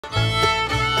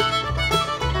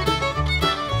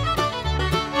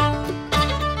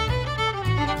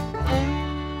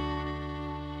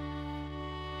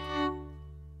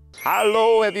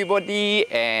Hello everybody,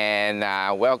 and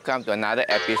welcome to another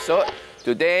episode.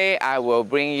 Today I will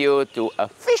bring you to a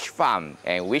fish farm.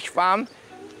 And which farm?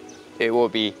 It will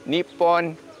be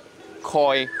Nippon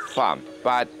Koi Farm.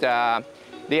 But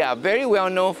they are very well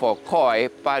known for koi,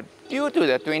 but due to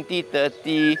the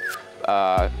 2030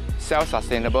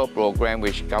 self-sustainable program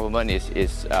which government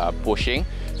is pushing,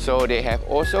 so they have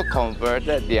also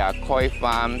converted their koi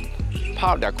farm,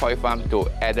 part of their koi farm, to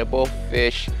edible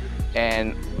fish.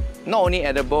 And not only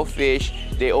edible fish,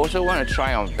 they also want to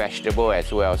try on vegetable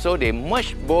as well. So they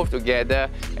merge both together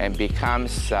and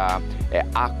becomes an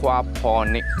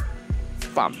aquaponic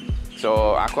farm.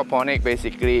 So aquaponic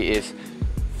basically is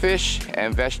fish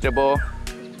and vegetable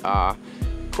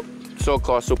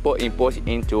so-called superimposed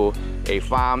into a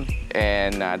farm,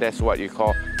 and that's what you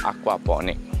call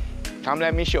aquaponic. Come,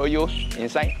 let me show you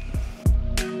inside.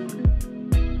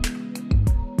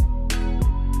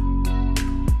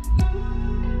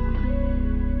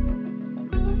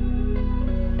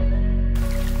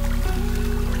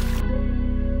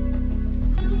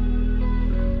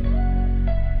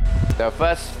 The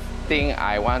first thing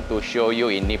I want to show you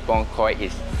in Nippon Koi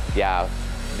is their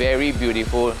very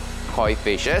beautiful koi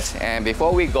fishes. And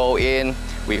before we go in,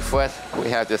 we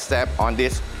have to step on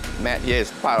this mat here. It's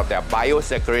part of their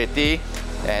biosecurity,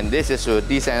 and this is to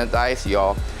desanitize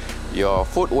your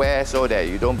footwear so that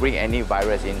you don't bring any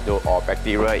virus into or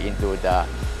bacteria into the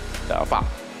farm.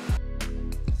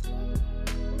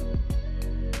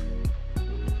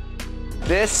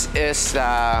 This is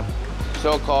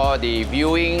so-called the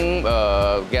viewing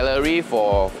gallery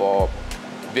for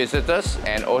visitors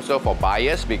and also for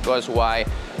buyers, because why?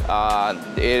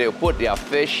 They put their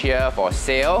fish here for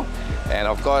sale, and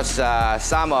of course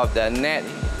some of the net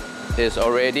is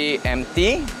already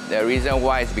empty. The reason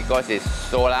why is because it's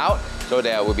sold out, so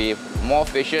there will be more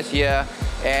fishes here.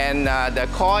 And the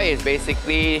koi is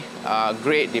basically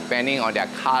great depending on their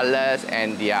colors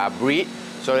and their breed,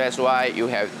 so that's why you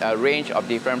have a range of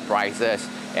different prices.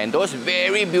 And those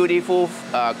very beautiful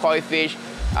koi fish,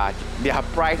 their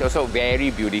price also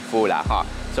very beautiful lah, huh?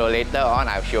 So later on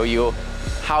I'll show you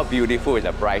how beautiful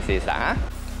the price is lah, huh?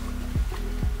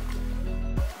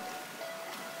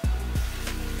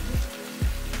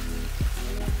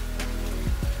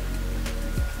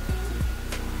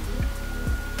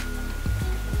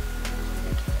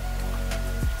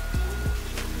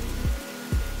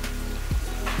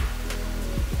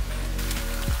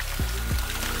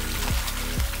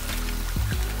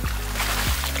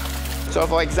 So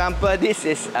for example, this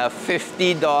is a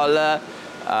 $50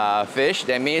 fish.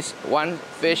 That means one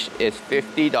fish is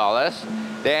 $50.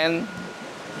 Then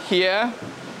here,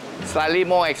 slightly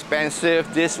more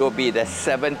expensive, this will be the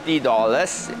 $70.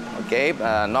 Okay,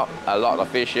 not a lot of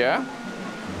fish here.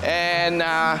 And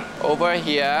over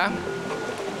here,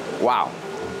 wow,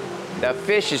 the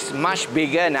fish is much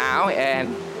bigger now,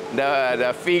 and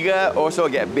the figure also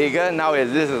get bigger. Now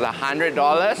this is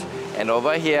 $100, and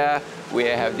over here we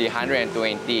have the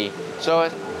 120. So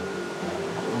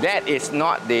that is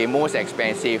not the most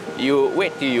expensive. You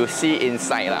wait till you see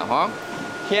inside lah, huh?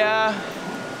 Here,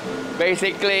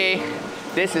 basically,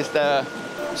 this is the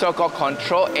so-called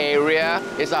control area.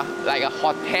 It's like a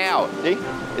hotel. See?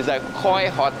 It's a koi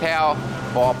hotel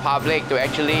for public to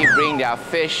actually bring their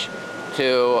fish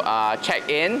to check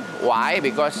in. Why?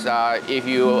 Because if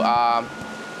you are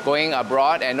going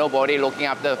abroad and nobody looking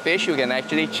after the fish, you can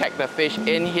actually check the fish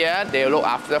in here. They'll look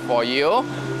after for you.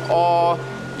 Or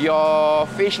your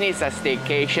fish needs a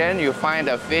staycation. You find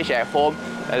the fish at home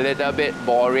a little bit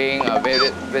boring, a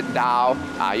bit dull.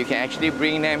 You can actually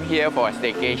bring them here for a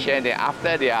staycation. Then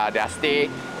after their stay,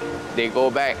 they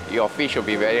go back. Your fish will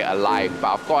be very alive.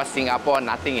 But of course, Singapore,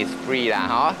 nothing is free lah,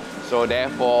 huh? So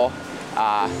therefore,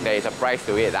 there is a price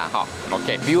to it, huh?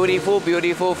 Okay, beautiful,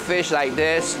 beautiful fish like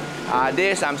this.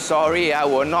 This, I'm sorry,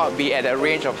 will not be at the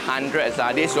range of hundreds.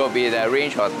 This will be the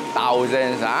range of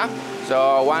thousands.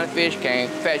 So one fish can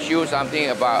fetch you something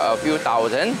about a few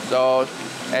thousand. So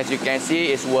as you can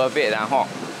see, it's worth it.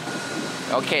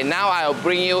 Okay, now I'll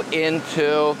bring you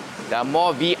into the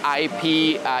more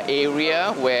VIP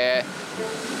area, where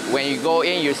when you go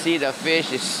in, you see the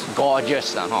fish is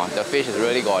gorgeous. The fish is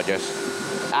really gorgeous.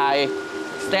 I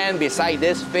stand beside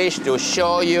this fish to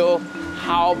show you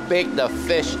how big the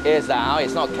fish is.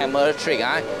 It's not camera trick.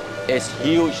 It's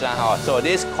huge. So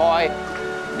this koi,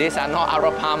 these are not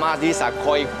arapaima, these are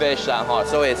koi fish.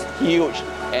 So it's huge,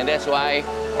 and that's why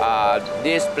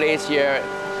this place here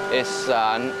is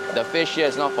the fish here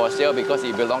is not for sale, because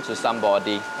it belongs to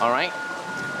somebody. All right.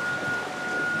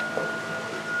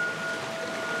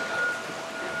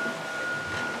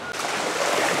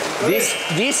 This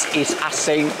is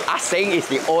Ah-Seng. Ah-Seng is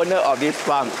the owner of this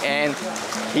farm, and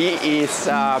he is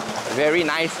a very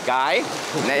nice guy.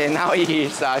 And now he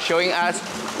is showing us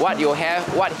what you have,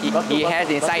 what he has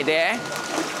inside there.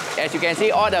 As you can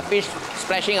see, all the fish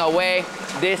splashing away.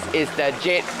 This is the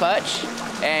jade perch,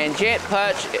 and jade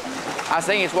perch,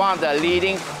 Ah-Seng is one of the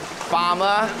leading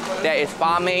farmer that is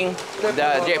farming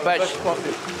the jade perch.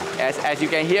 As you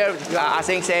can hear,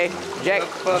 Ah-Seng say,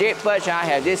 jade perch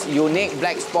have this unique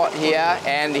black spot here,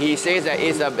 and he says that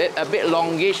it's a bit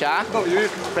longish. No, you need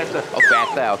fatter. Oh,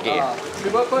 fatter, okay.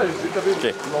 Silver perch is a little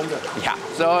bit longer. Yeah.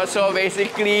 So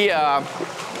basically,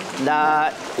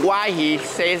 why he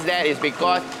says that is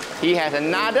because he has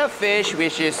another fish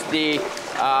which is the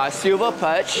silver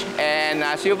perch, and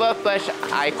silver perch,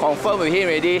 I confirm with him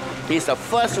already, he's the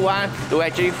first one to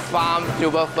actually farm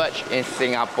silver perch in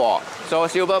Singapore. So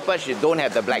silver perch, you don't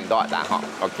have the black dot.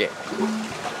 Okay.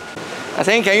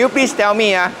 Ah-Seng, can you please tell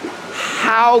me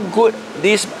how good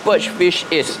this perch fish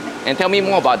is? And tell me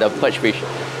more about the perch fish.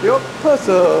 Your first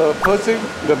perching,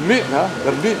 the meat,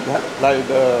 like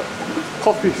the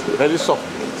cod fish, very soft.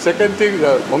 Second thing,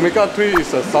 the omega-3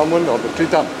 is a salmon or the 3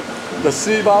 times. The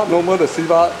sea bar, normal the sea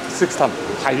bar 6 times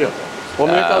higher.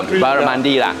 Omega-3.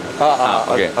 Barramundi lah.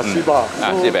 Okay. Sea bar.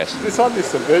 So this one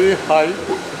is a very high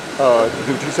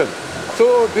nutrition.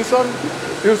 So this one,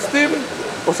 you steam,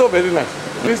 also very nice.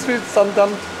 This fish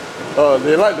sometimes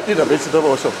they like to eat the vegetable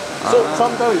also. So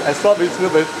sometimes extra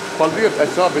vegetable,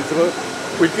 extra vegetable,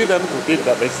 we give them to eat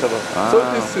the vegetable. So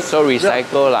this is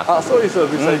recycle lah. So it's a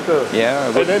recycle. Yeah.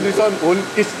 And then this one won't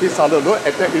eat each other, don't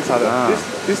attack each other.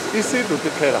 This is easy to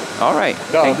take care of. All right.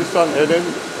 Yeah, this one, and then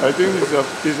I think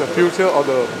it's a future of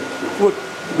the food.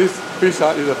 This fish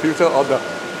is a future of the.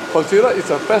 Consider it's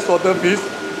a freshwater fish,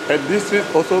 and this fish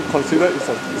also consider it's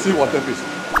a seawater fish.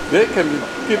 They can be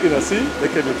kept in the sea, they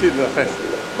can be kept in the fresh.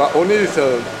 But only it's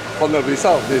from the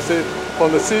result, they say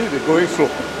from the sea they're going slow.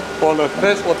 For the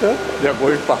fresh water, they are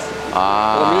going fast.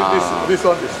 For me, this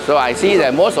one is. So I see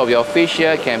that most of your fish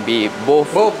here can be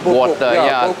both water.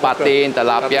 Both patin,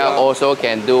 tilapia also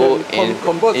can do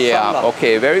convert.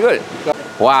 Okay, very good. Yeah.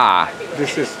 Wow.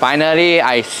 This is. Finally,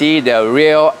 I see the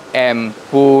real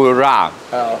Empura.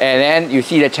 And then you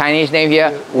see the Chinese name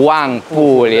here, Wang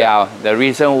Pu Liao. The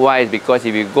reason why is because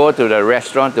if you go to the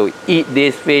restaurant to eat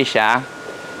this fish,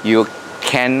 you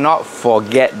cannot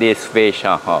forget this fish.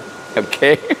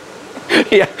 Okay.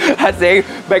 Yeah, Ah-Seng,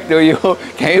 back to you.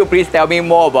 Can you please tell me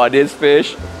more about this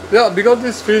fish? Yeah, because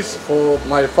this fish for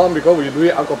my farm, because we do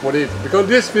it aquaponics, because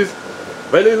this fish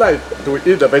very like to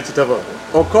eat the vegetable.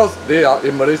 Of course, they are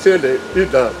in Malaysia. They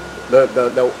eat the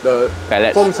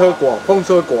pellets. Feng Che Guo.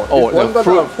 Oh, the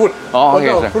fruit. Oh,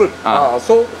 okay, fruit.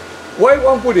 So why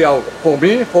one put it out? For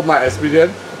me, for my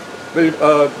experience,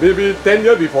 maybe 10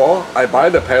 years before, I buy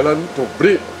the parent to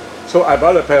breed. So I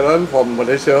buy the parent from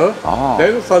Malaysia.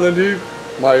 Then suddenly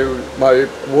my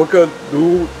worker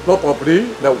do not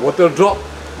properly, the water drop,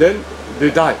 then they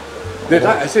die.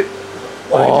 I said,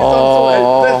 why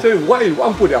I say why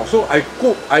one put out? So I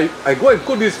cook, I go and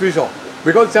cook this fish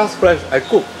because just fresh I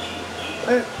cook.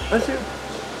 I said,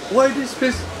 why this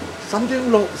fish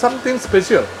something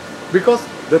special? Because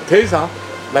the taste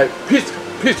like peach,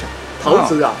 peach.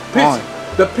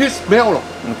 The fish smell.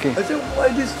 Okay. I said, why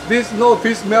this no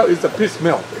fish smell is the fish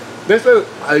smell. That's why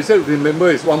I said remember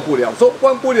it's one put liao. So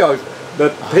one put liao is the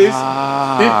taste.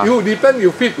 If you depend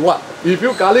you feed what? If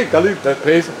you garlic the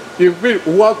taste. If you feed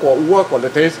uwa guo the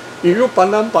taste. If you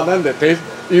pandan the taste.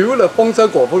 If you the feng che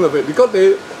guo because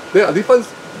they are different.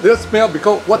 They smell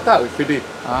because what type of feeding.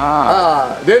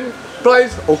 Then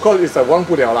price of course is a one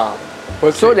put liao lah.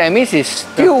 So that means it's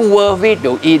still worth it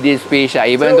to eat this fish,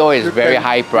 even though it's very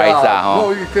high price.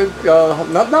 No, you can.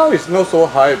 Now it's not so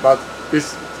high, but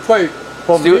it's quite.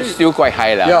 Still quite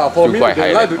high. Yeah, for me,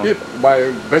 I like to eat my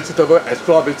vegetable,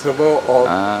 extra vegetable, or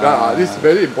this is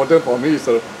very important for me. It's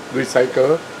a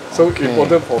recycle, so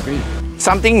important for me.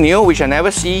 Something new which I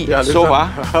never see so far.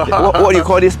 What do you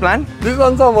call this plant? This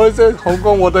one somebody says Hong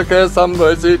Kong watercress,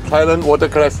 somebody says Thailand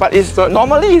watercress. But it's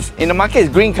normally in the market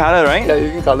it's green color, right? Yeah,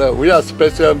 green color. We are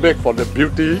special made for the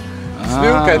beauty.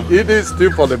 Still can eat it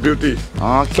still for the beauty.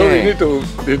 Okay. So we need to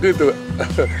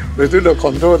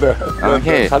control the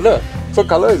color. So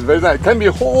color is very nice. Can be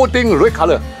whole thing red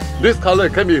color. This color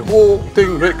can be whole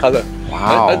thing red color.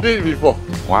 Wow. I did it before.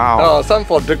 Wow. Some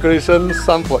for decoration,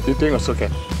 some for eating also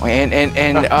can.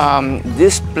 And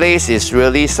this place is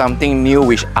really something new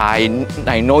which I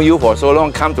know you for so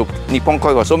long, come to Nippon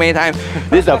Koi for so many times.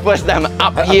 This is the first time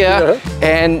up here,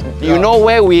 and you know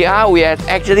where we are? We are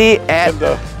actually at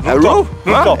the roof.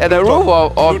 At the roof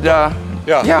of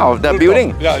Yeah. of the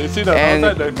building. Yeah, you see the And,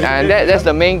 outside, the main gate. that's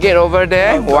the main gate over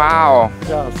there. Wow.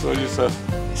 Yeah, so it's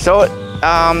So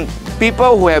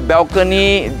people who have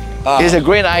balcony, it's a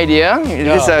great idea.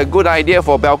 It's a good idea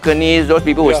for balconies. Those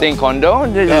people who stay in condo,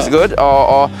 this is good.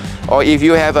 Or if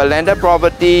you have a landed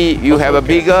property, you have a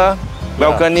bigger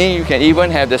balcony, you can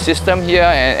even have the system here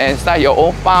and start your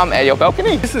own farm at your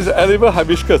balcony. This is edible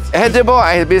hibiscus. Edible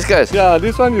hibiscus. Yeah,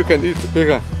 this one you can eat.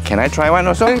 Can I try one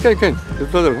also? Can.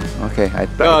 Okay,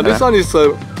 This one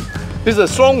is a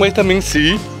strong vitamin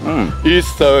C.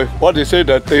 It's what they say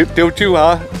that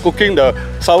Teochew cooking the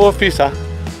sour fish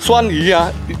酸鱼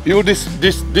use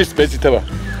this vegetable.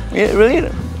 Really?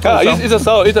 It's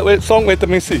a strong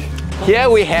vitamin C. Here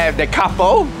we have the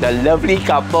couple, the lovely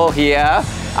couple here,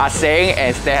 Seng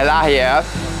and Stella here.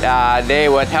 They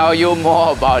will tell you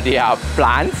more about their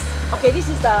plants. Okay, this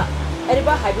is the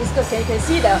edible hibiscus. You can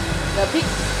see the big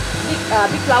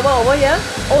flower over here.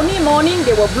 Only morning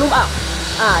they will bloom up.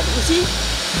 You see,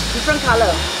 different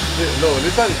color. No,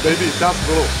 this one is baby, just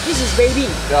grow. This is baby,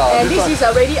 and this is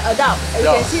already adult. And you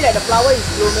can see that the flower is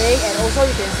blooming, and also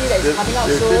you can see that it's coming out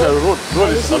soon. You see the root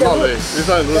is a lot. This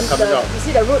one root coming out. You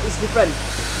see the root is different.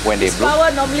 When they this bloom? flower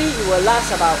normally it will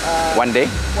last about 1 day?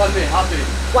 1 day, half day.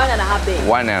 1.5 day.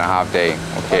 1.5 day.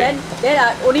 Okay. And then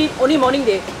only morning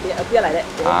they appear like that.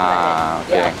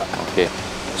 Okay.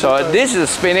 So this is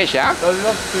spinach, yeah?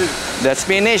 The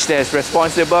spinach that's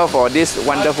responsible for this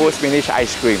wonderful spinach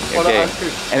ice cream. Okay.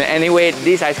 And anyway,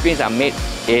 these ice creams are made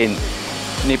in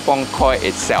Nippon Koi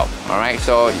itself. Alright,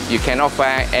 so you cannot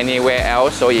find anywhere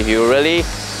else. So if you really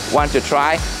want to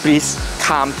try, please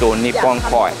come to Nippon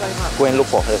Koi. Go and look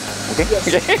for her. Okay?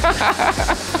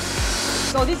 Yes.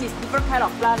 So this is different kind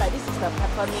of plant. Like this is the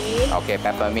peppermint. Okay,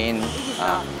 peppermint. This is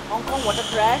the Hong Kong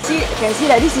watercress. You can see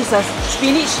that this is a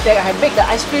spinach that I baked the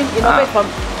ice cream. Made from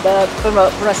the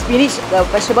spinach, the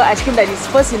vegetable ice cream that is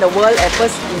first in the world and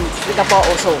first in Singapore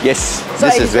also. Yes, so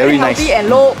this is very nice. Healthy and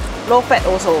low fat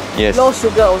also. Yes. Low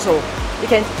sugar also. You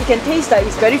can taste that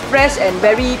it's very fresh and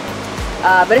very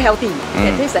healthy. You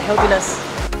can taste the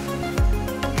healthiness.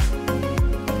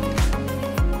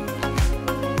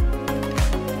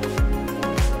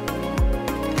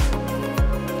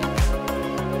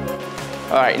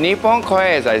 Alright, Nippon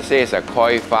Koi, as I say, is a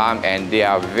koi farm and they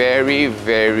are very,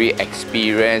 very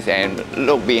experienced. And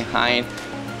look behind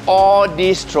all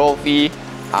these trophies,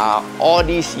 all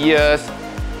these years,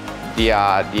 they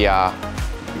are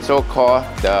so-called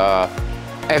the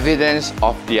evidence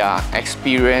of their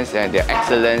experience and their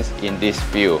excellence in this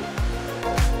field.